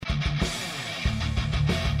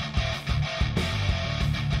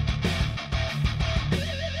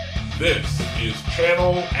This is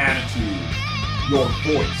Channel Attitude. Your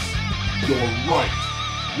voice, your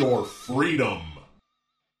right, your freedom.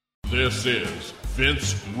 This is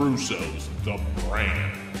Vince Russo's The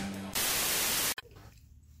Brand.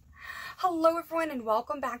 Hello everyone and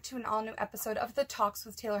welcome back to an all-new episode of the Talks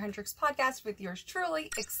with Taeler Hendrix podcast with yours truly,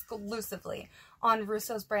 exclusively on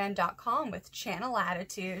russosbrand.com with Channel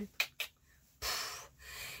Attitude.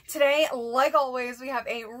 Today, like always, we have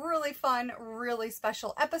a really fun, really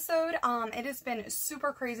special episode. It has been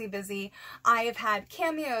super crazy busy. I have had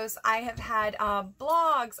cameos, I have had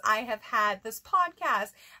blogs, I have had this podcast,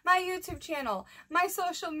 my YouTube channel, my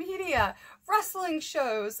social media, wrestling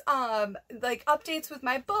shows, like updates with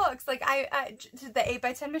my books, like I did the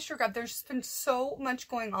 8x10 mystery grab. There's just been so much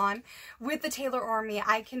going on with the Taeler Army.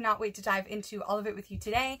 I cannot wait to dive into all of it with you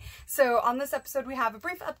today. So on this episode, we have a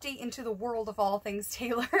brief update into the world of all things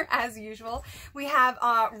Taeler, as usual. We have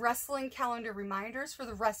wrestling calendar reminders for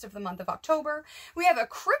the rest of the month of October. We have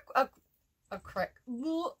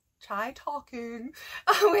try talking.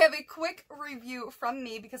 We have a quick review from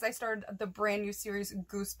me because I started the brand new series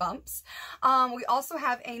Goosebumps. We also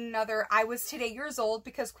have another I Was Today Years Old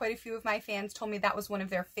because quite a few of my fans told me that was one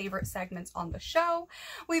of their favorite segments on the show.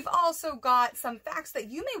 We've also got some facts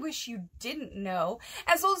that you may wish you didn't know,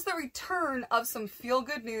 as well as the return of some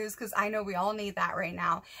feel-good news because I know we all need that right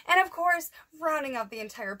now. And of course, rounding out the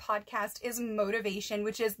entire podcast is motivation,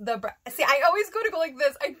 which is see, I always go like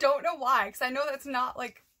this. I don't know why, because I know that's not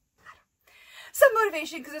like some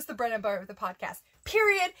motivation, because it's the bread and butter of the podcast.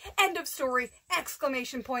 Period. End of story.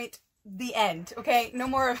 Exclamation point. The end. Okay? No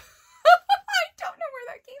more of I don't know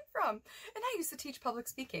where that came from. And I used to teach public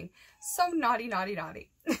speaking. So naughty, naughty,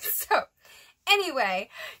 naughty. So, anyway,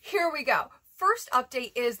 here we go. First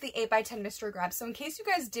update is the 8x10 mystery grab. So in case you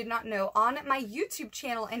guys did not know, on my YouTube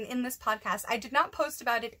channel and in this podcast, I did not post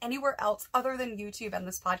about it anywhere else other than YouTube and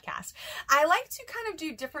this podcast. I like to kind of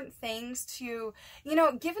do different things to, you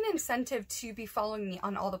know, give an incentive to be following me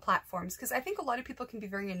on all the platforms, because I think a lot of people can be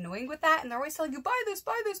very annoying with that, and they're always telling you, buy this,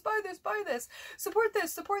 buy this, buy this, buy this, support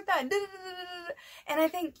this, support that, and I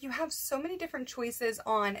think you have so many different choices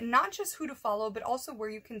on not just who to follow, but also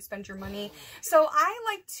where you can spend your money. So I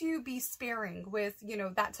like to be sparing with, you know,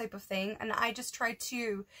 that type of thing, and I just try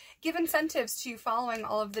to give incentives to following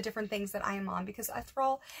all of the different things that I am on, because after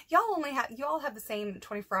all, you all have the same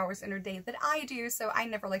 24 hours in a day that I do, so I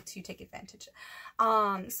never like to take advantage.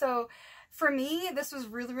 So for me, this was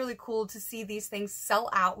really, really cool to see these things sell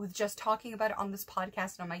out with just talking about it on this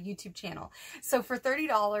podcast and on my YouTube channel. So for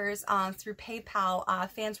 $30 through PayPal,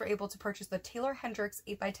 fans were able to purchase the Taeler Hendrix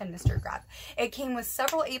 8x10 mystery grab. It came with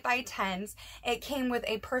several 8x10s. It came with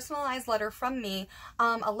a personalized letter from me,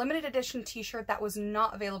 a limited edition t-shirt that was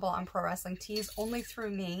not available on Pro Wrestling Tees, only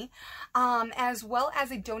through me, as well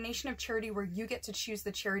as a donation of charity where you get to choose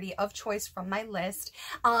the charity of choice from my list,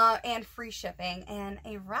 and free shipping, and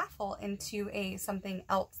a raffle into something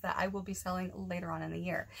else that I will be selling later on in the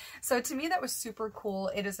year. So to me, that was super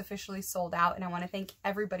cool. It is officially sold out, and I want to thank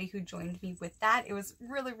everybody who joined me with that. It was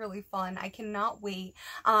really, really fun. I cannot wait.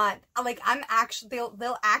 Like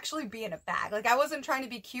they'll actually be in a bag. Like I wasn't trying to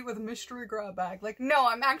be cute with a mystery grab bag. Like no,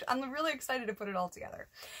 I'm really excited to put it all together.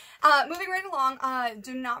 Moving right along,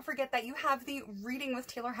 do not forget that you have the Reading with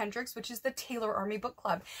Taeler Hendrix, which is the Taeler Army Book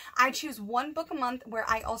Club. I choose one book a month where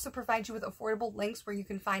I also provide you with affordable links where you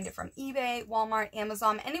can find it from eBay, Walmart,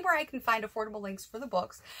 Amazon, anywhere I can find affordable links for the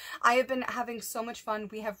books. I have been having so much fun.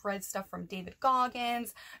 We have read stuff from David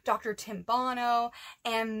Goggins, Dr. Tim Bono,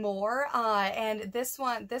 and more. And this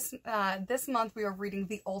month we are reading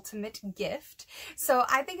The Ultimate Gift. So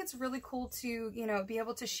I think it's really cool to, you know, be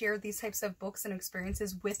able to share these types of books and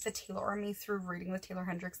experiences with the Taeler Army through Reading with Taeler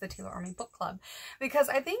Hendrix, the Taeler Army Book Club, because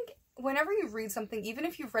I think whenever you read something, even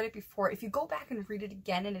if you've read it before, if you go back and read it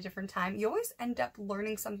again in a different time, you always end up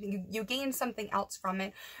learning something. You gain something else from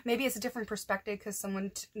it. Maybe it's a different perspective because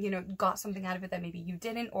someone, you know, got something out of it that maybe you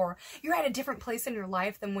didn't, or you're at a different place in your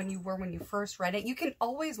life than when you were when you first read it. You can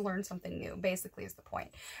always learn something new, basically, is the point.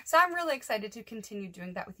 So I'm really excited to continue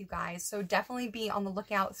doing that with you guys. So definitely be on the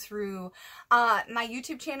lookout through my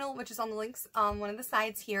YouTube channel, which is on the links on one of the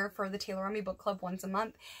sides here, for the Taeler Army Book Club once a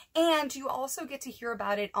month. And you also get to hear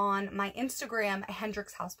about it on my Instagram,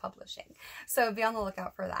 Hendrix House Publishing. So be on the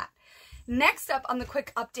lookout for that. Next up on the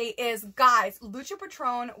quick update is, guys, Lucha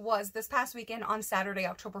Patron was this past weekend on Saturday,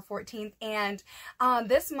 October 14th, and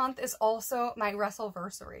this month is also my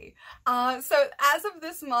Wrestle-Versary. So as of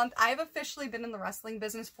this month, I've officially been in the wrestling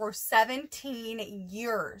business for 17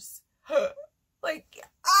 years. Like,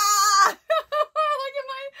 look at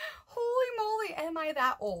my, holy moly, am I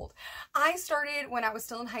that old? I started when I was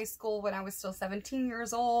still in high school, when I was still 17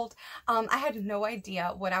 years old. I had no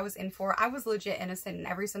idea what I was in for. I was legit innocent in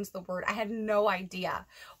every sense of the word. I had no idea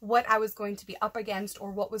what I was going to be up against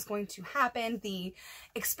or what was going to happen. The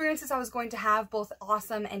experiences I was going to have, both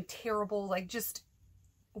awesome and terrible, like just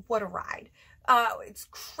what a ride. It's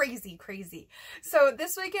crazy, crazy. So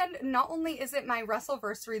this weekend, not only is it my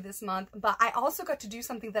Wrestle-Versary this month, but I also got to do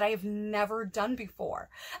something that I have never done before.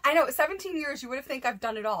 I know, 17 years, you would have think I've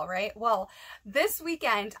done it all, right? Well, this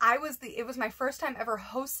weekend, it was my first time ever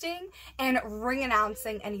hosting and ring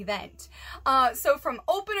announcing an event. So from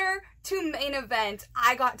opener to main event,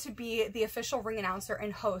 I got to be the official ring announcer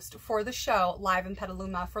and host for the show live in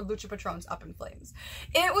Petaluma for Lucha Patron's Up in Flames.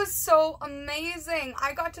 It was so amazing.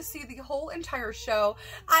 I got to see the whole entire show.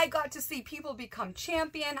 I got to see people become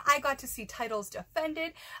champion. I got to see titles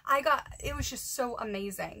defended. It was just so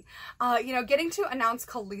amazing. You know, getting to announce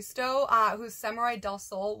Kalisto, who's Samurai del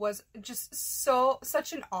Sol, was just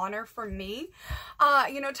such an honor for me.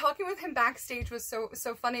 You know, talking with him backstage was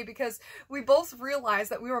so funny because we both realized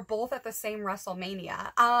that we were both at the same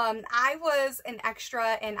WrestleMania. I was an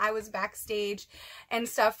extra and I was backstage and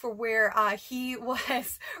stuff for where he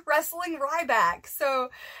was wrestling Ryback. So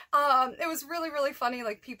it was really funny.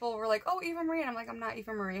 Like, people were like, "Oh, Eva Marie," and I'm like, "I'm not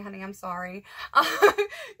Eva Marie, honey, I'm sorry."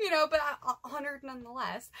 You know, but honored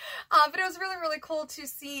nonetheless. But it was really cool to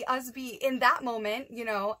see us be in that moment, you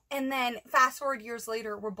know, and then fast forward years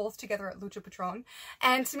later, we're both together at Lucha Patron.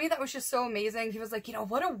 And to me, that was just so amazing. He was like, you know,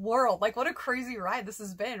 what a world, like what a crazy ride this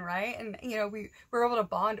has been, right? And, you know, we were able to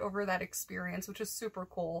bond over that experience, which was super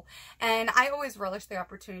cool. And I always relish the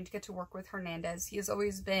opportunity to get to work with Hernandez. He has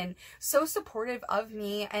always been so supportive of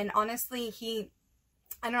me. And honestly,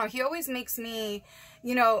 I don't know, he always makes me,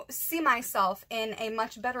 you know, see myself in a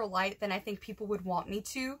much better light than I think people would want me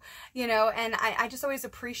to, you know, and I just always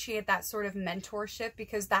appreciate that sort of mentorship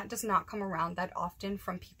because that does not come around that often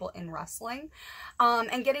from people in wrestling.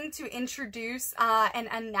 And getting to introduce and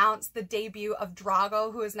announce the debut of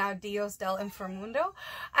Drago, who is now Dios del Inframundo,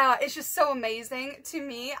 it's just so amazing to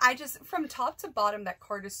me. From top to bottom, that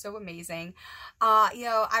card is so amazing. You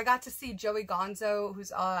know, I got to see Joey Gonzo,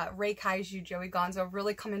 who's Rey Kaiju Joey Gonzo,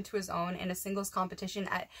 really come into his own in a singles competition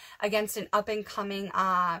against an up-and-coming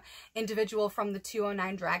individual from the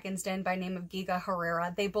 209 Dragon's Den by name of Giga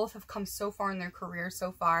Herrera. They both have come so far in their career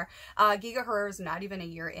so far. Giga Herrera is not even a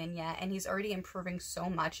year in yet, and he's already improving so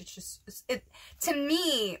much. It's just, to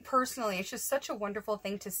me, personally, it's just such a wonderful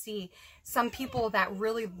thing to see some people that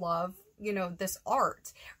really love, you know, this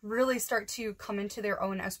art really start to come into their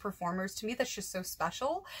own as performers. To me, that's just so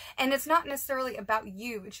special. And it's not necessarily about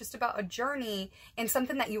you. It's just about a journey and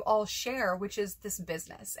something that you all share, which is this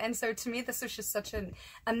business. And so to me, this was just such an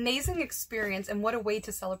amazing experience, and what a way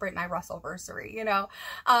to celebrate my Wrestle-Versary, you know,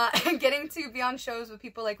 getting to be on shows with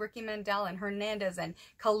people like Ricky Mandel and Hernandez and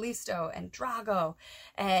Kalisto and Drago.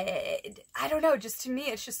 I don't know, just to me,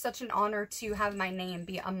 it's just such an honor to have my name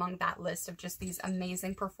be among that list of just these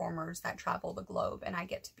amazing performers that travel the globe, and I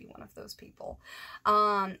get to be one of those people.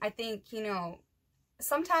 I think, you know,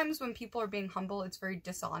 sometimes when people are being humble, it's very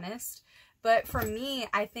dishonest, but for me,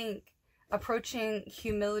 I think approaching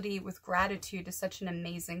humility with gratitude is such an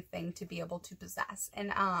amazing thing to be able to possess,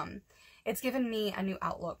 and it's given me a new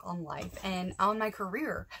outlook on life and on my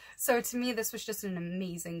career. So to me, this was just an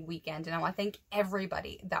amazing weekend, and I want to thank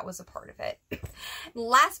everybody that was a part of it.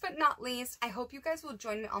 Last but not least, I hope you guys will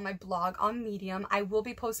join me on my blog on Medium. I will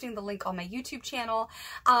be posting the link on my YouTube channel.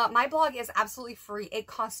 My blog is absolutely free. It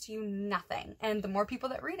costs you nothing. And the more people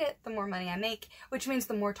that read it, the more money I make, which means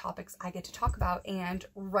the more topics I get to talk about and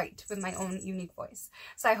write with my own unique voice.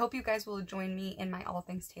 So I hope you guys will join me in my All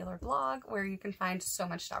Things Taeler blog, where you can find so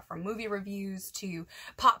much stuff from movie reviews to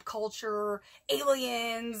pop culture,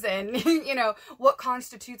 aliens, and you know, what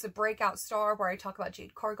constitutes a breakout star, where I talk about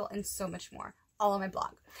Jade Cargill and so much more. All on my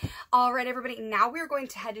blog. All right, everybody, now we're going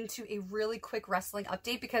to head into a really quick wrestling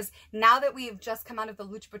update, because now that we've just come out of the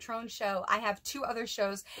Lucha Patron show, I have 2 other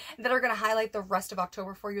shows that are going to highlight the rest of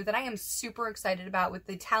October for you that I am super excited about, with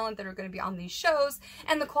the talent that are going to be on these shows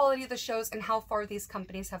and the quality of the shows and how far these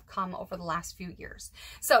companies have come over the last few years.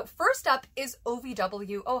 So first up is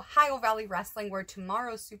OVW, Ohio Valley Wrestling, where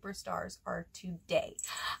tomorrow's superstars are today.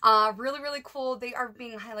 Really cool. They are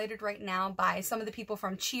being highlighted right now by some of the people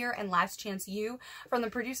from Cheer and Last Chance U. From the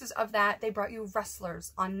producers of that, they brought you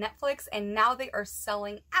Wrestlers on Netflix, and now they are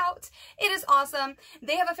selling out. It is awesome.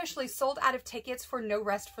 They have officially sold out of tickets for No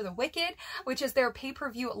Rest for the Wicked, which is their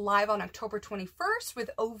pay-per-view live on October 21st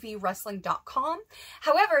with ovwrestling.com.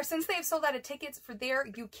 However, since they have sold out of tickets for there,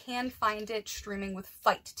 you can find it streaming with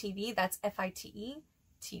Fight TV. That's FITE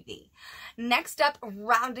TV. Next up,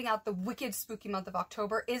 rounding out the wicked spooky month of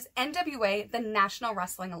October, is NWA, the National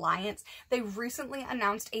Wrestling Alliance. They recently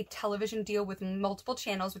announced a television deal with multiple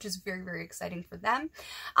channels, which is very, very exciting for them.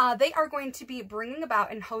 They are going to be bringing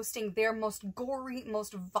about and hosting their most gory,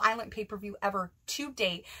 most violent pay-per-view ever to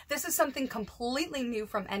date. This is something completely new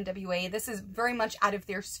from NWA. This is very much out of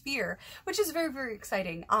their sphere, which is very, very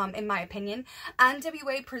exciting, in my opinion.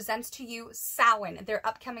 NWA presents to you Samhain, their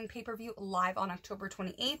upcoming pay-per-view, live on October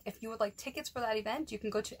 28th. If you would like tickets for that event, you can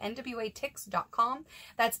go to nwatix.com.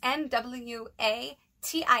 That's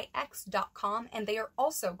NWATIX.com, and they are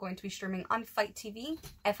also going to be streaming on Fight TV,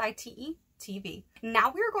 FITE TV.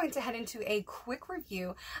 Now we are going to head into a quick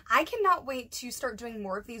review. I cannot wait to start doing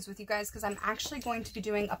more of these with you guys because I'm actually going to be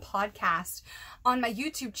doing a podcast on my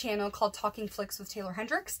YouTube channel called Talking Flicks with Taeler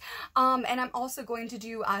Hendrix. And I'm also going to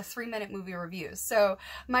do 3-minute movie reviews. So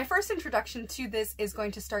my first introduction to this is going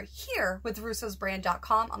to start here with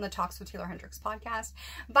russosbrand.com on the Talks with Taeler Hendrix podcast.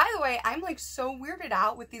 By the way, I'm like so weirded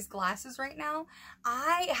out with these glasses right now.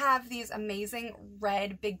 I have these amazing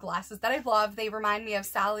red big glasses that I love. They remind me of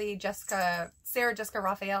Sarah Jessica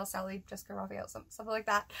Raphael, something like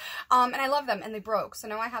that. And I love them, and they broke. So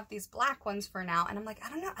now I have these black ones for now, and I'm like, I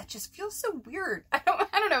don't know, it just feels so weird. I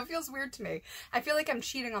don't know, it feels weird to me. I feel like I'm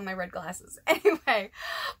cheating on my red glasses. Anyway,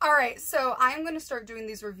 all right, so I'm going to start doing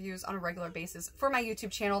these reviews on a regular basis for my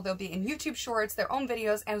YouTube channel. They'll be in YouTube Shorts, their own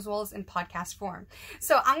videos, as well as in podcast form.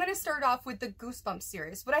 So I'm going to start off with the Goosebumps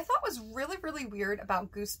series. What I thought was really, really weird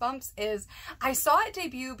about Goosebumps is I saw it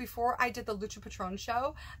debut before I did the Lucha Patron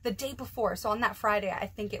show, the day before. So on that Friday, I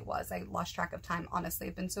think it was. I lost track of time, honestly.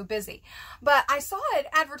 I've been so busy. But I saw it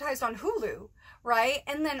advertised on Hulu, right?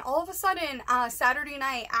 And then all of a sudden, Saturday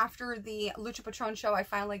night after the Lucha Patron show, I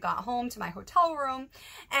finally got home to my hotel room,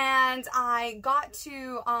 and I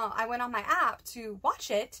went on my app to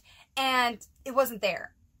watch it, and it wasn't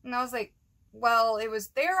there. And I was like, well, it was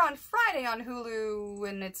there on Friday on Hulu,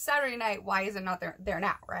 and it's Saturday night. Why is it not there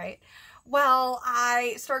now, right? Well,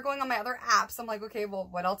 I started going on my other apps. I'm like, okay, well,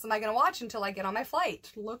 what else am I going to watch until I get on my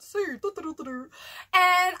flight? Let's see. And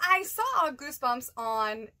I saw Goosebumps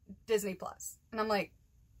on Disney Plus. And I'm like,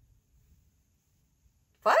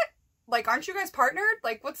 what? Like, aren't you guys partnered?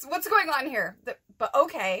 Like, what's going on here? But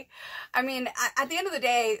okay. I mean, at the end of the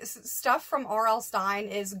day, stuff from R.L. Stine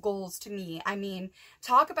is goals to me. I mean,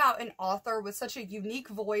 talk about an author with such a unique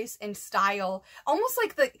voice and style, almost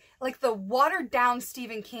like the watered down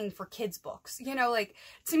Stephen King for kids books. You know, like,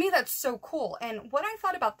 to me, that's so cool. And what I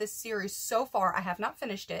thought about this series so far, I have not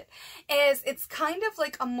finished it, is it's kind of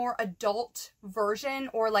like a more adult version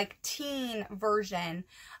or like teen version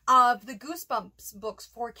of the Goosebumps books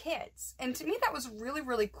for kids. And to me, that was really,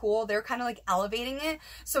 really cool. They're kind of like elevating it,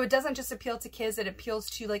 so it doesn't just appeal to kids, it appeals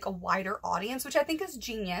to like a wider audience, which I think is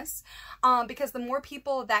genius, because the more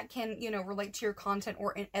people that can, you know, relate to your content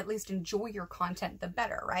or at least enjoy your content, the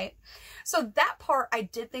better, right? So that part I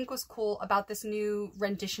did think was cool about this new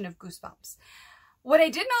rendition of Goosebumps. What I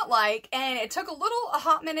did not like, and it took a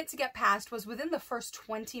hot minute to get past, was within the first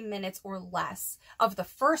 20 minutes or less of the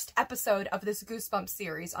first episode of this Goosebumps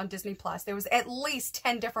series on Disney Plus, there was at least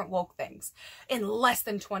 10 different woke things in less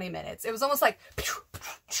than 20 minutes. It was almost like,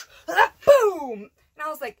 boom! And I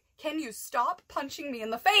was like, can you stop punching me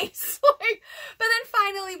in the face? But then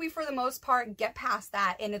finally, we, for the most part, get past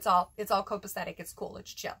that, and it's all copacetic. It's cool.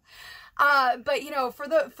 It's chill. But you know, for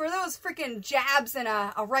those freaking jabs and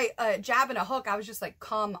a jab and a hook, I was just like,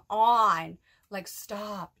 come on. Like,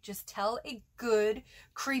 stop. Just tell a good,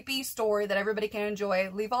 creepy story that everybody can enjoy.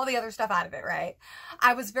 Leave all the other stuff out of it, right?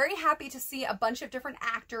 I was very happy to see a bunch of different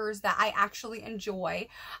actors that I actually enjoy.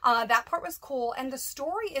 That part was cool. And the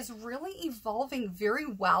story is really evolving very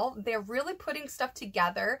well. They're really putting stuff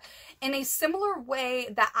together in a similar way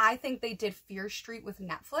that I think they did Fear Street with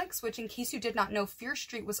Netflix, which, in case you did not know, Fear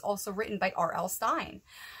Street was also written by R.L. Stine.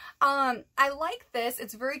 I like this.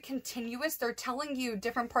 It's very continuous. They're telling you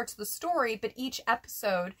different parts of the story, but each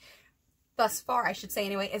episode, thus far, I should say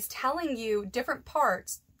anyway, is telling you different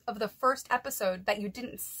parts of the first episode that you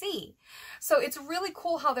didn't see. So it's really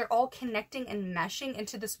cool how they're all connecting and meshing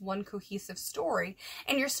into this one cohesive story.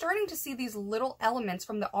 And you're starting to see these little elements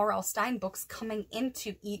from the R.L. Stine books coming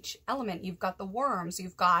into each element. You've got the worms,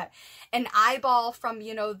 you've got an eyeball from,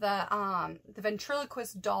 you know, the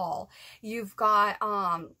ventriloquist doll. You've got,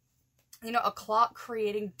 you know, a clock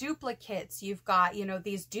creating duplicates. You've got, you know,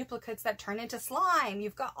 these duplicates that turn into slime.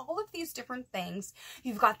 You've got all of these different things.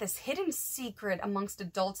 You've got this hidden secret amongst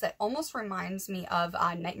adults that almost reminds me of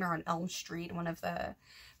Nightmare on Elm Street, one of the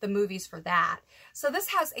movies for that. So this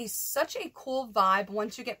has such a cool vibe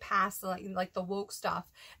once you get past like the woke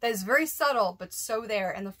stuff that is very subtle but so there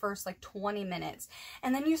in the first like 20 minutes.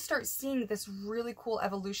 And then you start seeing this really cool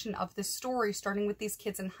evolution of the story, starting with these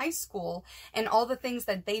kids in high school and all the things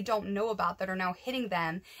that they don't know about that are now hitting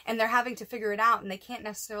them, and they're having to figure it out, and they can't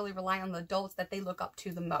necessarily rely on the adults that they look up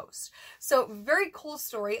to the most. So very cool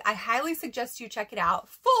story. I highly suggest you check it out.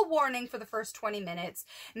 Full warning for the first 20 minutes.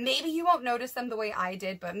 Maybe you won't notice them the way I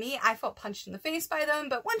did, but me, I felt punched in the face by them.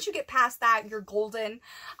 But once you get past that, you're golden.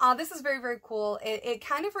 This is very, very cool. It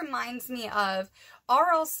kind of reminds me of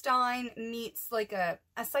R.L. Stine meets like a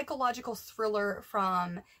psychological thriller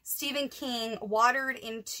from Stephen King, watered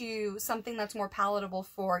into something that's more palatable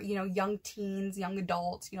for, you know, young teens, young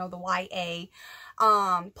adults, you know, the YA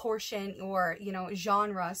portion, or, you know,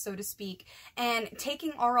 genre, so to speak, and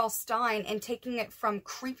taking R.L. Stine and taking it from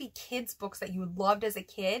creepy kids books that you loved as a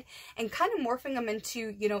kid and kind of morphing them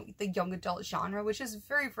into, you know, the young adult genre, which is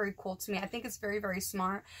very, very cool to me. I think it's very, very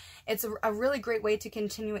smart. It's a really great way to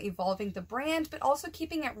continue evolving the brand, but also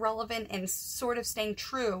keeping it relevant and sort of staying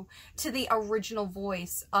true to the original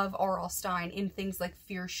voice of R.L. Stine in things like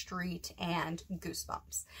Fear Street and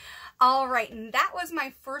Goosebumps. All right, and that was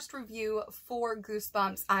my first review for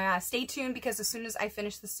Goosebumps. Stay tuned, because as soon as I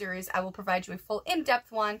finish the series, I will provide you a full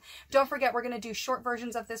in-depth one. Don't forget, we're going to do short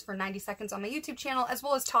versions of this for 90 seconds on my YouTube channel, as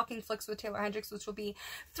well as Talking Flicks with Taeler Hendrix, which will be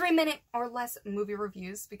 3-minute or less movie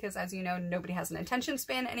reviews, because as you know, nobody has an attention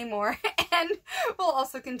span anymore. And we'll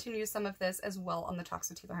also continue some of this as well on the Talks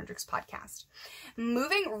with Taeler Hendrix podcast.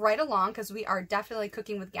 Moving right along, because we are definitely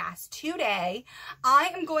cooking with gas today,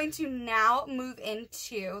 I am going to now move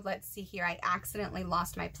into, let's see here, I accidentally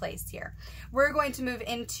lost my place here. We're going to move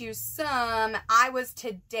into some I was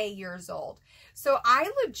today years old. So I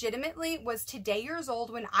legitimately was today years old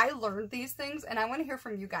when I learned these things, and I want to hear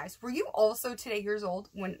from you guys. Were you also today years old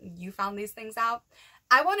when you found these things out?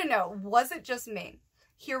 I want to know, was it just me?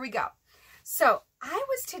 Here we go. So I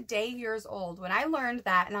was today years old when I learned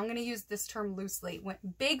that, and I'm going to use this term loosely, when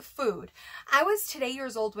big food. I was today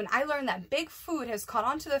years old when I learned that big food has caught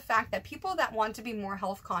on to the fact that people that want to be more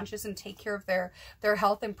health conscious and take care of their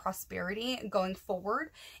health and prosperity going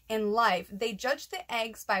forward in life, they judge the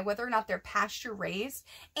eggs by whether or not they're pasture raised,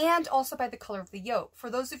 and also by the color of the yolk.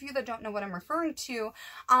 For those of you that don't know what I'm referring to,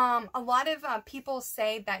 a lot of people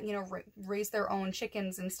say that, you know, raise their own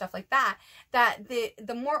chickens and stuff like that, that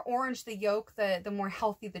the more orange the yolk, the more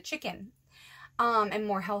healthy the chicken, and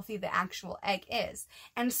more healthy the actual egg is.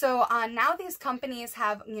 And so now these companies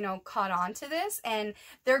have, you know, caught on to this, and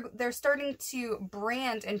they're starting to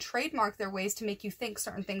brand and trademark their ways to make you think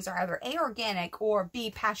certain things are either A, organic, or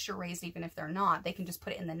B, pasture raised. Even if they're not, they can just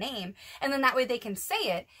put it in the name, and then that way they can say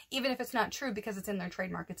it even if it's not true, because it's in their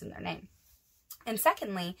trademark, it's in their name. And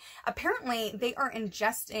secondly, apparently they are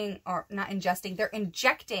ingesting, or not ingesting, they're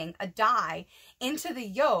injecting a dye into the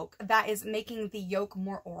yolk that is making the yolk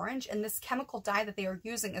more orange. And this chemical dye that they are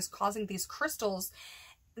using is causing these crystals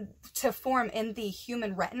to form in the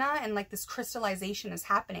human retina, and like this crystallization is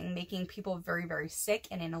happening, making people very, very sick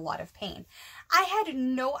and in a lot of pain. I had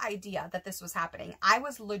no idea that this was happening. I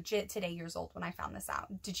was legit today years old when I found this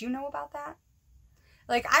out. Did you know about that?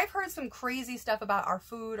 Like, I've heard some crazy stuff about our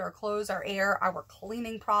food, our clothes, our air, our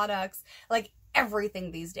cleaning products, like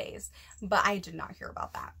everything these days, but I did not hear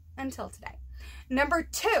about that until today. Number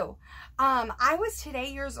 2, I was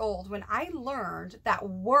today years old when I learned that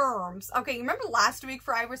worms, okay, you remember last week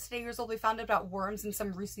for I was today years old, we found out about worms in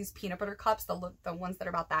some Reese's peanut butter cups, the ones that are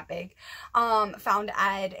about that big, found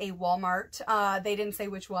at a Walmart. They didn't say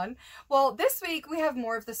which one. Well, this week we have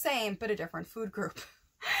more of the same, but a different food group.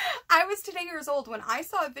 I was today years old when I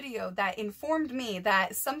saw a video that informed me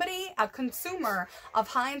that somebody, a consumer of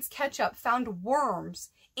Heinz ketchup, found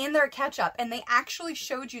worms in their ketchup, and they actually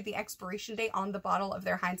showed you the expiration date on the bottle of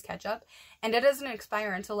their Heinz ketchup, and it doesn't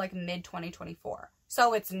expire until like mid-2024.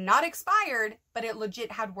 So it's not expired, but it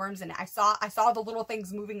legit had worms in it. I saw the little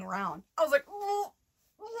things moving around. I was like,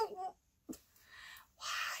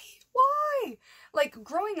 why? Like,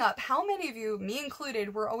 growing up, how many of you, me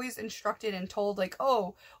included, were always instructed and told, like,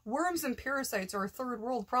 oh, worms and parasites are a third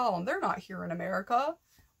world problem. They're not here in America.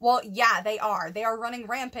 Well, yeah, they are. They are running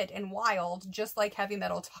rampant and wild, just like heavy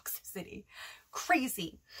metal toxicity.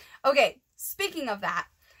 Crazy. Okay, speaking of that,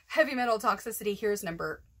 heavy metal toxicity, here's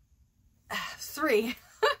number 3.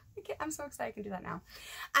 I I'm so excited I can do that now.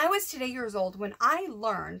 I was today years old when I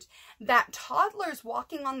learned that toddlers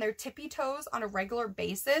walking on their tippy toes on a regular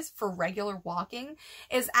basis for regular walking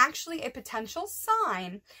is actually a potential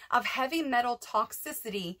sign of heavy metal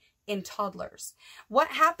toxicity in toddlers. What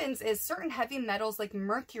happens is certain heavy metals like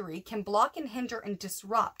mercury can block and hinder and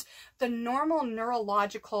disrupt the normal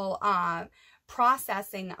neurological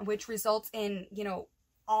processing, which results in, you know,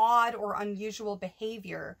 odd or unusual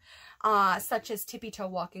behavior, such as tippy toe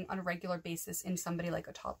walking on a regular basis in somebody like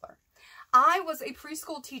a toddler. I was a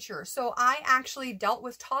preschool teacher, so I actually dealt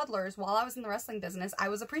with toddlers while I was in the wrestling business. I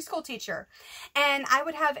was a preschool teacher, and I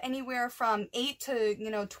would have anywhere from 8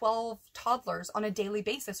 to 12 toddlers on a daily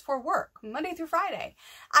basis for work, Monday through Friday.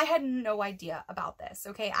 I had no idea about this,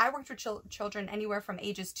 okay? I worked with children anywhere from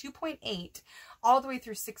ages 2.8 all the way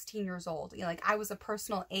through 16 years old. You know, like I was a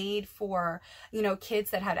personal aide for,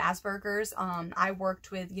 kids that had Asperger's. I worked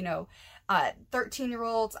with,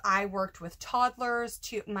 13-year-olds. I worked with toddlers.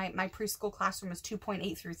 My preschool classroom was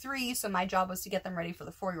 2.8 through 3, so my job was to get them ready for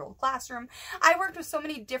the 4-year-old classroom. I worked with so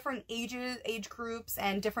many different age groups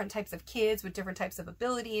and different types of kids with different types of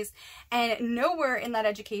abilities, and nowhere in that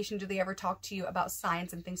education do they ever talk to you about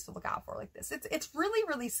science and things to look out for like this. It's really,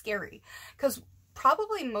 really scary, because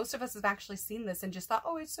probably most of us have actually seen this and just thought,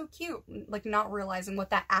 oh, it's so cute, like not realizing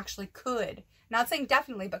what that actually could, not saying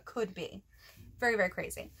definitely, but could be. Very, very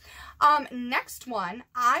crazy. Next one,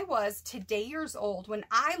 I was today years old when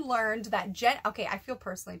I learned that okay, I feel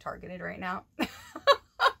personally targeted right now.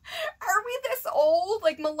 Are we this old?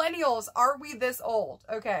 Like millennials, are we this old?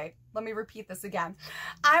 Okay, let me repeat this again.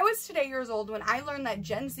 I was today years old when I learned that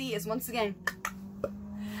Gen Z is once again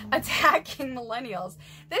attacking millennials.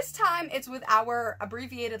 This time it's with our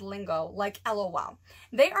abbreviated lingo like LOL.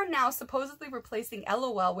 They are now supposedly replacing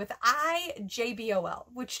LOL with IJBOL,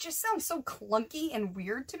 which just sounds so clunky and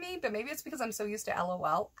weird to me, but maybe it's because I'm so used to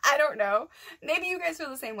LOL. I don't know. Maybe you guys feel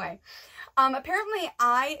the same way. Apparently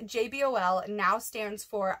IJBOL now stands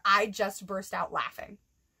for I just burst out laughing.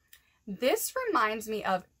 This reminds me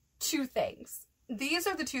of two things. These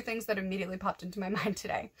are the two things that immediately popped into my mind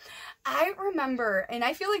today. I remember, and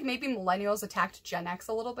I feel like maybe millennials attacked Gen X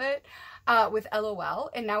a little bit with LOL,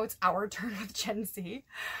 and now it's our turn with Gen Z.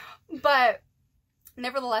 But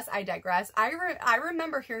nevertheless, I digress. I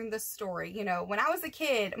remember hearing this story. When I was a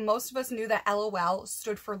kid, most of us knew that LOL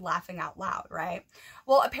stood for laughing out loud, right?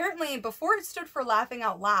 Well, apparently, before it stood for laughing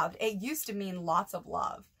out loud, it used to mean lots of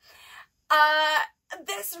love.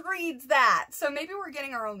 This reads that. So maybe we're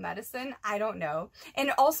getting our own medicine. I don't know. And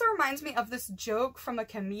it also reminds me of this joke from a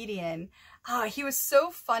comedian. He was so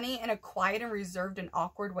funny in a quiet and reserved and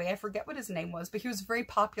awkward way. I forget what his name was, but he was very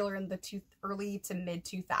popular in the early to mid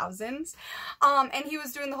 2000s. And he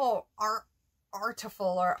was doing the whole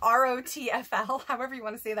artful or ROTFL, however you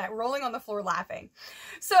want to say that, rolling on the floor laughing.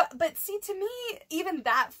 So, but see, to me, even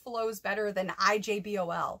that flows better than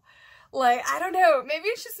IJBOL. Like, I don't know. Maybe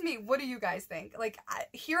it's just me. What do you guys think? Like,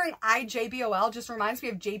 hearing IJBOL just reminds me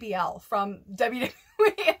of JBL from WWE.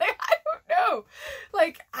 I don't know.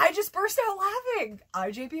 Like, I just burst out laughing.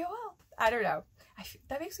 IJBOL. I don't know.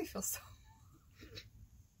 That makes me feel so...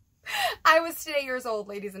 I was today years old,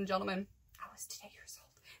 ladies and gentlemen. I was today years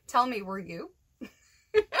old. Tell me, were you?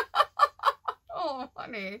 Oh,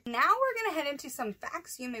 honey. Now we're going to head into some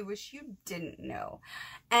facts you may wish you didn't know.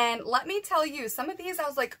 And let me tell you, some of these I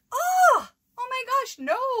was like, oh my gosh,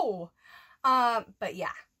 no. But yeah.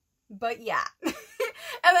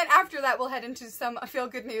 And then after that, we'll head into some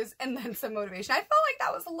feel-good news and then some motivation. I felt like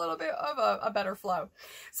that was a little bit of a better flow.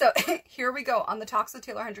 So here we go on the Talks with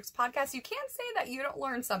Taeler Hendrix podcast. You can't say that you don't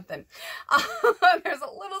learn something. There's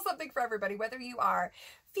a little something for everybody, whether you are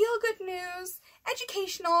feel-good news,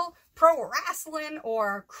 educational, pro wrestling,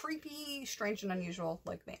 or creepy, strange, and unusual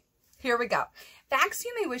like me. Here we go. Facts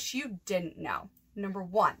you may wish you didn't know. Number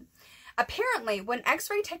 1. Apparently, when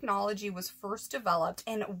X-ray technology was first developed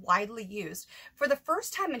and widely used, for the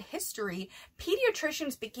first time in history,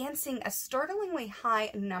 pediatricians began seeing a startlingly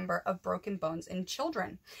high number of broken bones in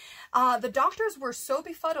children. The doctors were so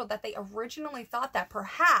befuddled that they originally thought that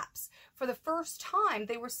perhaps for the first time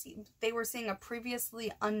they were seeing a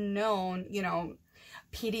previously unknown,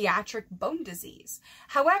 pediatric bone disease.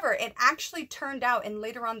 However, it actually turned out, and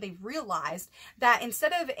later on they realized that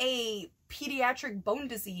instead of a pediatric bone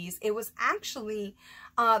disease, it was actually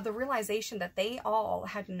the realization that they all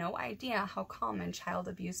had no idea how common child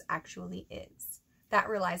abuse actually is. That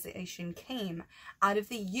realization came out of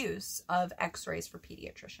the use of x-rays for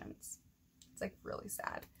pediatricians. It's like really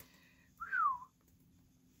sad.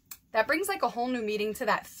 That brings like a whole new meaning to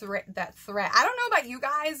that threat. I don't know about you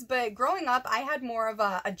guys, but growing up, I had more of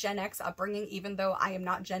a Gen X upbringing, even though I am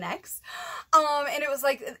not Gen X. And it was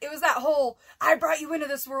that whole, I brought you into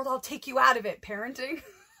this world, I'll take you out of it parenting.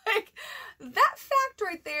 Like, that fact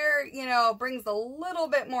right there, you know, brings a little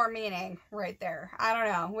bit more meaning right there. I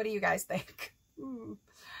don't know. What do you guys think?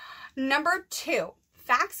 Number 2,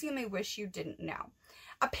 facts you may wish you didn't know.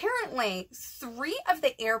 Apparently, 3 of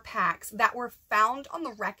the air packs that were found on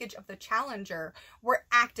the wreckage of the Challenger were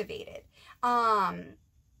activated.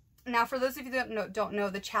 Now, for those of you that don't know,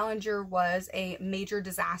 the Challenger was a major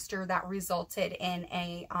disaster that resulted in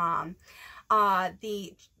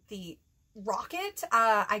the rocket,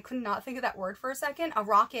 I could not think of that word for a second, a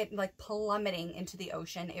rocket like plummeting into the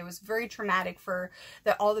ocean. It was very traumatic for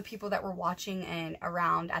all the people that were watching and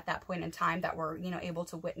around at that point in time that were, you know, able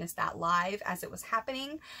to witness that live as it was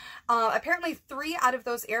happening. Apparently 3 out of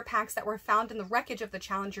those air packs that were found in the wreckage of the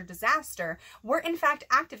Challenger disaster were in fact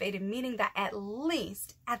activated, meaning that at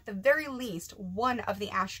the very least, one of the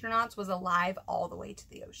astronauts was alive all the way to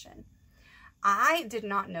the ocean. I did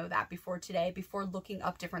not know that before today, before looking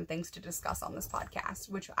up different things to discuss on this podcast,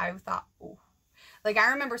 which I thought, oh, like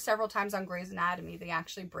I remember several times on Grey's Anatomy, they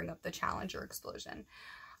actually bring up the Challenger explosion.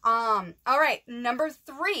 All right, number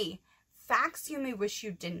 3, facts you may wish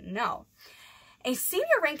you didn't know. A senior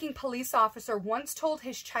ranking police officer once told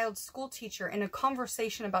his child's school teacher in a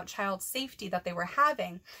conversation about child safety that they were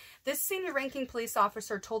having, this senior ranking police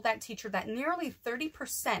officer told that teacher that nearly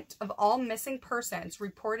 30% of all missing persons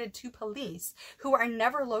reported to police who are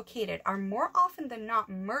never located are more often than not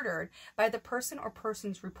murdered by the person or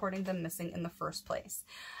persons reporting them missing in the first place.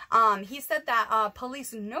 He said that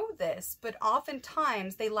police know this, but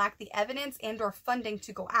oftentimes they lack the evidence and or funding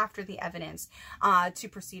to go after the evidence to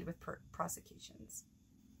proceed with prosecutions.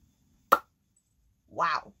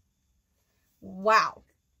 Wow. Wow.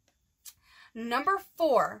 Number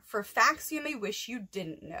 4, for facts you may wish you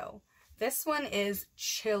didn't know. This one is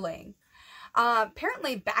chilling.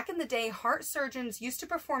 Apparently, back in the day, heart surgeons used to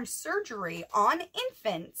perform surgery on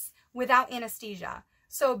infants without anesthesia.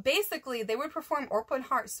 So basically, they would perform open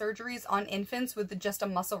heart surgeries on infants with just a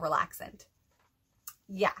muscle relaxant.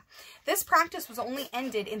 Yeah, this practice was only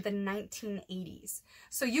ended in the 1980s.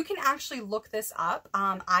 So you can actually look this up.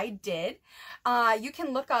 I did. You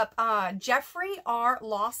can look up Jeffrey R.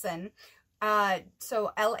 Lawson.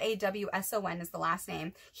 So Lawson is the last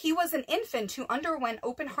name. He was an infant who underwent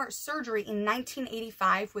open heart surgery in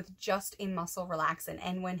 1985 with just a muscle relaxant.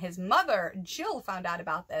 And when his mother, Jill, found out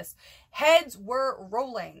about this, heads were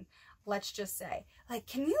rolling. Let's just say, like,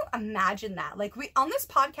 can you imagine that? Like, we, on this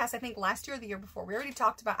podcast, I think last year or the year before, we already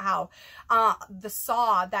talked about how, the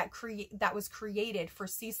saw that was created for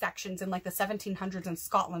C-sections in like the 1700s in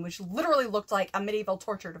Scotland, which literally looked like a medieval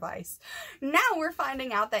torture device. Now we're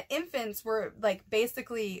finding out that infants were like,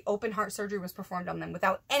 basically open heart surgery was performed on them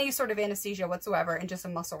without any sort of anesthesia whatsoever and just a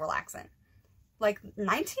muscle relaxant. Like,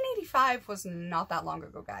 1985 was not that long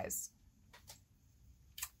ago, guys.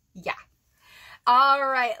 Yeah. All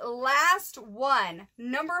right, last one.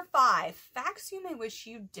 Number 5, facts you may wish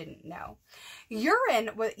you didn't know. Urine,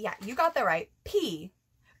 well, yeah, you got that right.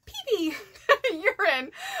 Urine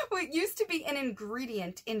used to be an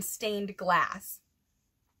ingredient in stained glass.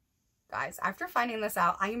 Guys, after finding this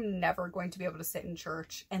out, I am never going to be able to sit in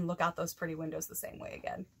church and look out those pretty windows the same way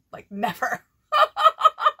again. Like, never.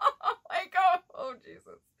 Like, oh,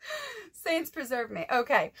 Jesus. Saints preserve me.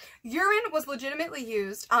 Okay. Urine was legitimately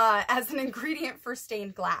used as an ingredient for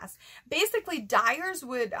stained glass. Basically, dyers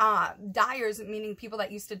meaning people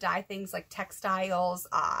that used to dye things like textiles,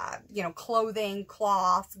 you know, clothing,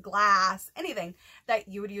 cloths, glass, anything that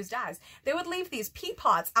you would use dyes. They would leave these pea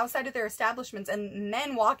pots outside of their establishments, and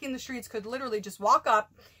men walking the streets could literally just walk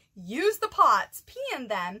up, use the pots, pee in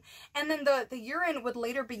them, and then the urine would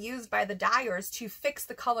later be used by the dyers to fix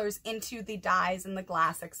the colors into the dyes and the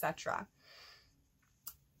glass, etc.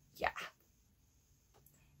 Yeah.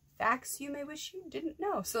 Facts you may wish you didn't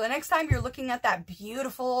know. So the next time you're looking at that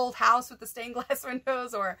beautiful old house with the stained glass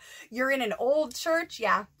windows, or you're in an old church,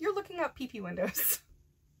 yeah, you're looking out pee-pee windows.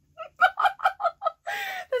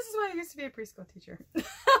 This is why I used to be a preschool teacher.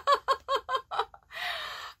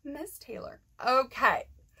 Miss Taylor. Okay.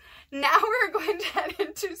 Now we're going to head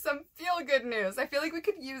into some feel-good news. I feel like we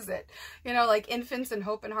could use it. You know, like infants and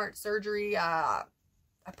open heart surgery,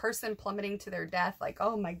 a person plummeting to their death. Like,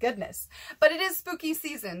 oh my goodness. But it is spooky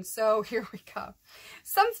season, so here we go.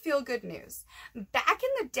 Some feel-good news. Back in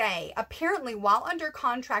the day, apparently while under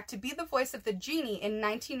contract to be the voice of the genie in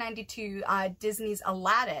 1992 Disney's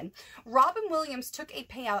Aladdin, Robin Williams took a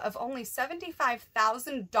payout of only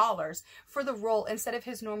 $75,000 for the role instead of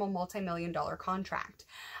his normal multi-million-dollar contract.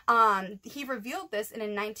 He revealed this in a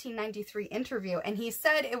 1993 interview, and he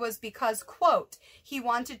said it was because, quote, he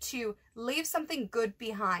wanted to leave something good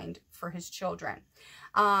behind for his children.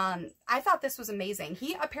 I thought this was amazing.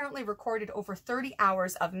 He apparently recorded over 30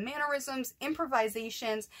 hours of mannerisms,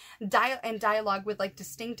 improvisations, and dialogue with like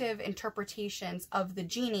distinctive interpretations of the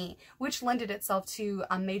genie, which lended itself to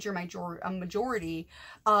a majority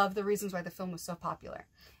of the reasons why the film was so popular.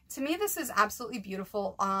 To me, this is absolutely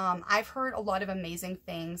beautiful. I've heard a lot of amazing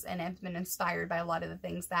things and have been inspired by a lot of the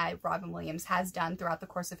things that Robin Williams has done throughout the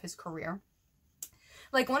course of his career.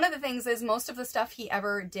 Like, one of the things is most of the stuff he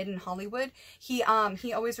ever did in Hollywood, he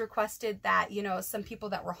always requested that, you know, some people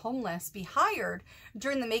that were homeless be hired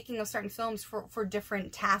during the making of certain films for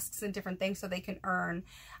different tasks and different things so they can earn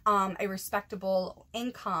a respectable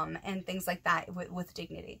income and things like that with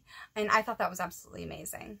dignity. And I thought that was absolutely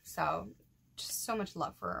amazing. So just so much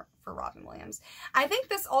love for Robin Williams. I think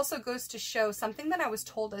this also goes to show something that I was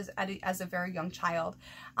told as a very young child.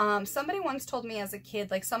 Somebody once told me as a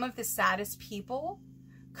kid, like, some of the saddest people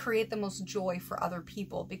create the most joy for other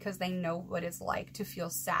people because they know what it's like to feel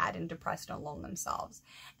sad and depressed and alone themselves.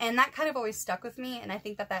 And that kind of always stuck with me, and I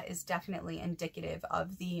think that that is definitely indicative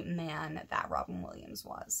of the man that Robin Williams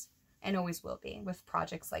was and always will be, with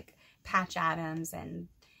projects like Patch Adams and,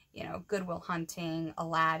 you know, Good Will Hunting,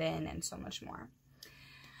 Aladdin, and so much more.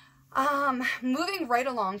 Moving right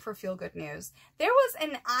along for feel-good news, there was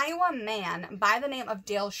an Iowa man by the name of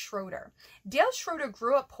Dale Schroeder. Dale Schroeder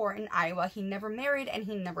grew up poor in Iowa. He never married and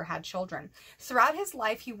he never had children. Throughout his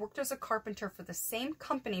life, he worked as a carpenter for the same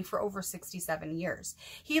company for over 67 years.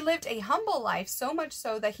 He lived a humble life, so much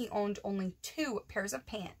so that he owned only 2 pairs of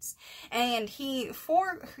pants. And he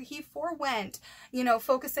forewent, you know,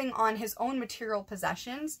 focusing on his own material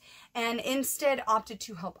possessions and instead opted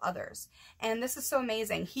to help others. And this is so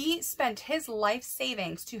amazing. He spent his life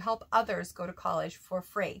savings to help others go to college for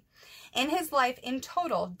free. In his life, in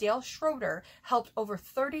total, Dale Schroeder helped over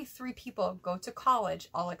 33 people go to college,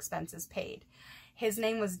 all expenses paid. His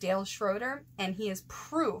name was Dale Schroeder, and he is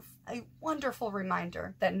proof, a wonderful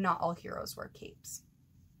reminder that not all heroes wear capes.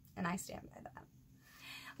 And I stand by that.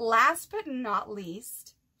 Last but not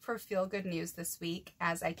least, for feel-good news this week,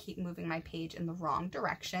 as I keep moving my page in the wrong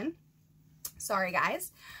direction, sorry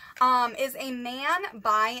guys, is a man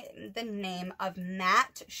by the name of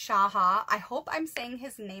Matt Shaha. I hope I'm saying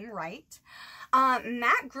his name right.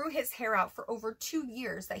 Matt grew his hair out for over 2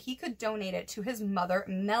 years that he could donate it to his mother,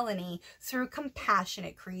 Melanie, through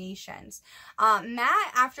Compassionate Creations.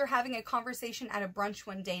 Matt, after having a conversation at a brunch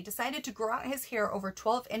one day, decided to grow out his hair over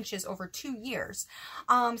 12 inches over 2 years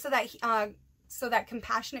so that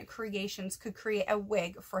Compassionate Creations could create a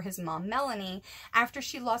wig for his mom, Melanie, after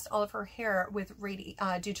she lost all of her hair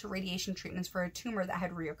due to radiation treatments for a tumor that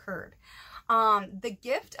had reoccurred. The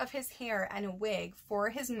gift of his hair and a wig for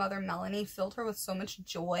his mother, Melanie, filled her with so much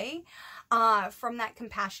joy from that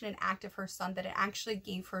compassionate act of her son that it actually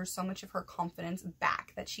gave her so much of her confidence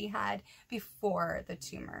back that she had before the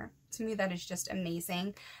tumor. To me, that is just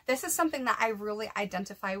amazing. This is something that I really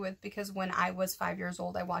identify with because when I was 5 years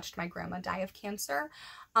old, I watched my grandma die of cancer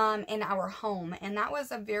in our home, and that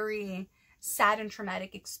was a very sad and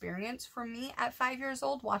traumatic experience for me at 5 years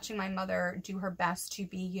old, watching my mother do her best to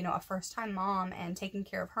be, you know, a first-time mom and taking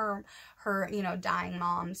care of her, you know, dying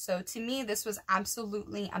mom. So to me, this was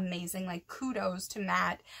absolutely amazing. Like, kudos to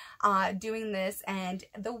Matt doing this, and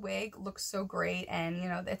the wig looks so great, and, you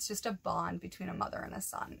know, it's just a bond between a mother and a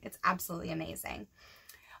son. It's absolutely amazing.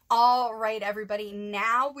 All right, everybody,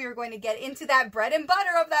 now we're going to get into that bread and butter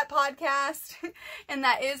of that podcast, and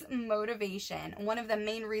that is motivation. One of the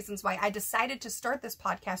main reasons why I decided to start this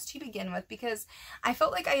podcast to begin with, because I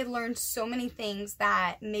felt like I had learned so many things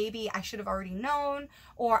that maybe I should have already known,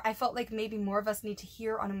 or I felt like maybe more of us need to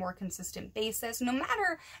hear on a more consistent basis. No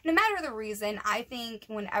matter the reason, I think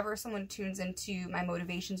whenever someone tunes into my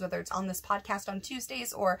motivations, whether it's on this podcast on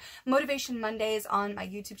Tuesdays or Motivation Mondays on my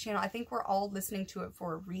YouTube channel, I think we're all listening to it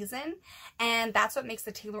for a reason. reason. And that's what makes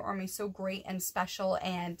the Taeler Army so great and special,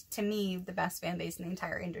 and to me, the best fan base in the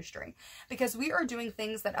entire industry. Because we are doing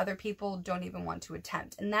things that other people don't even want to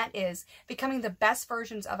attempt. And that is becoming the best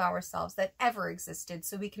versions of ourselves that ever existed,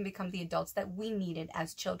 so we can become the adults that we needed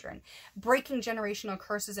as children. Breaking generational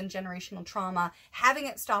curses and generational trauma, having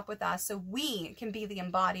it stop with us so we can be the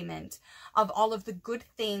embodiment of all of the good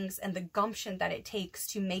things and the gumption that it takes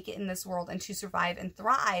to make it in this world and to survive and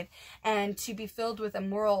thrive, and to be filled with a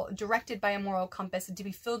moral, directed by a moral compass, and to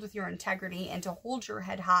be filled with your integrity and to hold your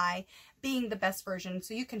head high, being the best version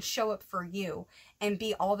so you can show up for you and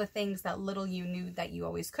be all the things that little you knew that you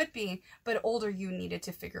always could be, but older you needed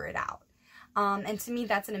to figure it out. And to me,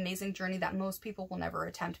 that's an amazing journey that most people will never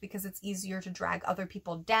attempt, because it's easier to drag other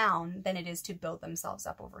people down than it is to build themselves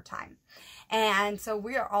up over time. And so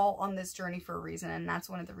we are all on this journey for a reason, and that's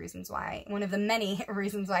one of the reasons why, one of the many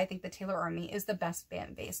reasons why I think the Taeler Army is the best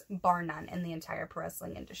fan base, bar none, in the entire pro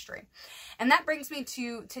wrestling industry. And that brings me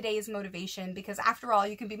to today's motivation, because after all,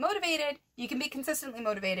 you can be motivated, you can be consistently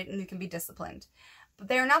motivated, and you can be disciplined.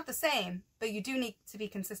 They're not the same, but you do need to be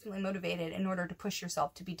consistently motivated in order to push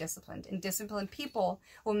yourself to be disciplined. And disciplined people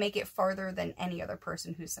will make it farther than any other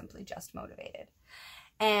person who's simply just motivated.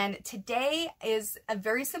 And today is a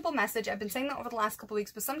very simple message. I've been saying that over the last couple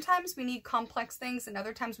weeks, but sometimes we need complex things and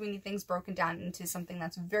other times we need things broken down into something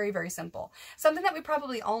that's very, very simple. Something that we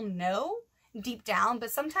probably all know deep down, but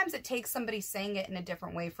sometimes it takes somebody saying it in a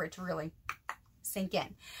different way for it to really sink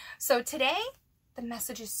in. So today, the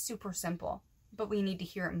message is super simple, but we need to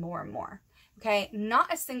hear it more and more. Okay?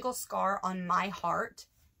 Not a single scar on my heart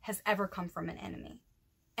has ever come from an enemy.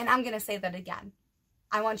 And I'm going to say that again.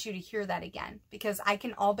 I want you to hear that again, because I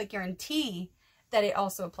can all but guarantee that it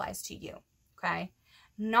also applies to you. Okay?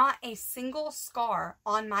 Not a single scar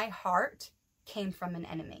on my heart came from an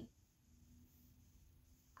enemy.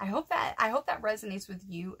 I hope that resonates with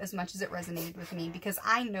you as much as it resonated with me, because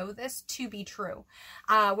I know this to be true.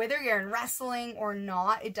 Whether you're in wrestling or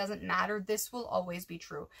not, it doesn't matter. This will always be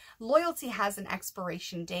true. Loyalty has an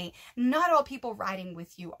expiration date. Not all people riding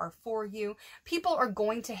with you are for you. People are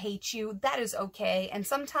going to hate you. That is okay. And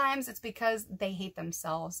sometimes it's because they hate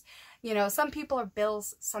themselves. You know, some people are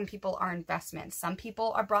bills, some people are investments. Some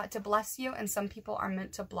people are brought to bless you, and some people are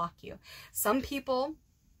meant to block you. Some people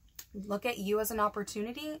look at you as an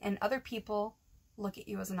opportunity, and other people look at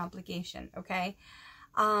you as an obligation, okay?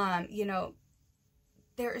 You know,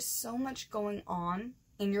 there is so much going on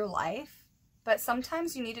in your life, but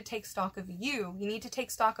sometimes you need to take stock of you. You need to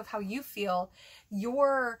take stock of how you feel,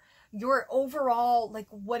 your overall, like,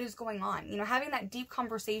 what is going on. You know, having that deep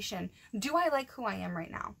conversation. Do I like who I am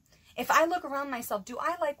right now? If I look around myself, do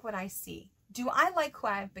I like what I see? Do I like who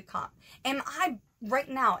I've become? Am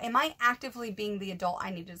I actively being the adult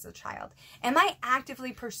I needed as a child? Am I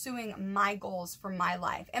actively pursuing my goals for my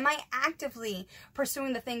life? Am I actively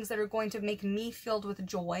pursuing the things that are going to make me filled with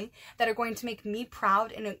joy, that are going to make me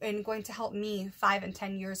proud, and going to help me 5 and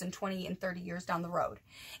 10 years and 20 and 30 years down the road?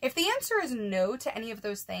 If the answer is no to any of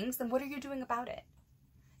those things, then what are you doing about it?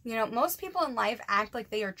 You know, most people in life act like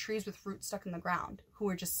they are trees with roots stuck in the ground, who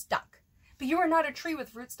are just stuck. But you are not a tree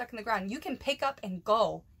with roots stuck in the ground. You can pick up and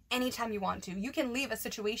go anytime you want to. You can leave a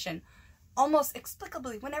situation almost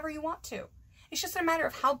explicably whenever you want to. It's just a matter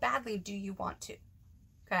of how badly do you want to.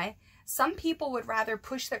 Okay? Some people would rather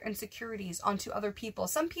push their insecurities onto other people.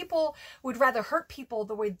 Some people would rather hurt people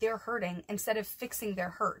the way they're hurting instead of fixing their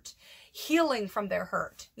hurt, healing from their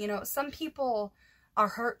hurt. You know, some people are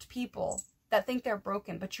hurt people that think they're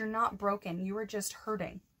broken, but you're not broken. You are just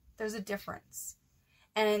hurting. There's a difference.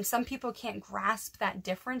 And some people can't grasp that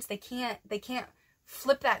difference. They can't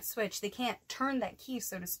flip that switch. They can't turn that key,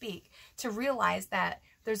 so to speak, to realize that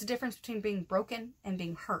there's a difference between being broken and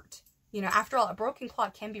being hurt. You know, after all, a broken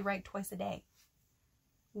clock can be right twice a day.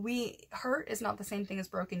 Hurt is not the same thing as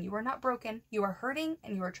broken. You are not broken. You are hurting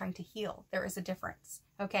and you are trying to heal. There is a difference.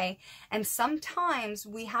 Okay? And sometimes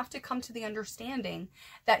we have to come to the understanding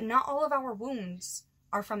that not all of our wounds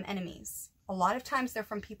are from enemies. A lot of times they're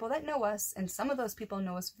from people that know us, and some of those people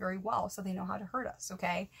know us very well, so they know how to hurt us,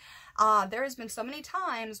 okay? There has been so many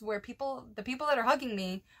times where the people that are hugging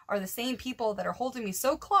me are the same people that are holding me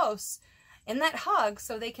so close in that hug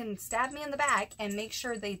so they can stab me in the back and make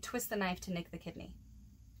sure they twist the knife to nick the kidney,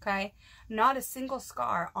 okay? Not a single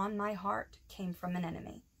scar on my heart came from an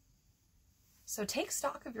enemy. So take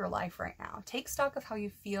stock of your life right now. Take stock of how you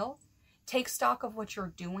feel. Take stock of what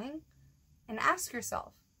you're doing, and ask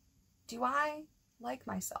yourself, do I like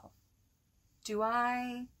myself? Do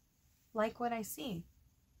I like what I see?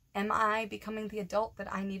 Am I becoming the adult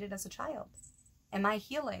that I needed as a child? Am I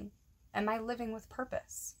healing? Am I living with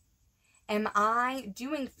purpose? Am I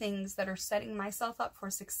doing things that are setting myself up for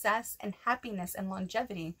success and happiness and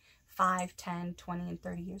longevity 5, 10, 20, and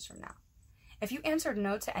 30 years from now? If you answered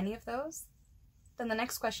no to any of those, then the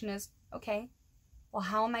next question is, okay, well,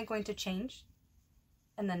 how am I going to change?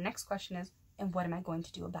 And the next question is, and what am I going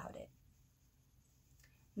to do about it?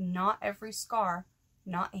 Not every scar,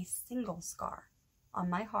 not a single scar on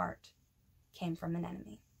my heart came from an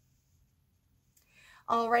enemy.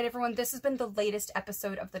 All right, everyone, this has been the latest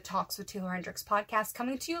episode of the Talks with Taeler Hendrix podcast,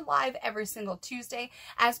 coming to you live every single Tuesday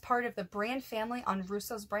as part of the brand family on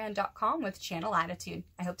russosbrand.com with Channel Attitude.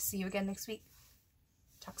 I hope to see you again next week.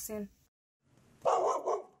 Talk soon.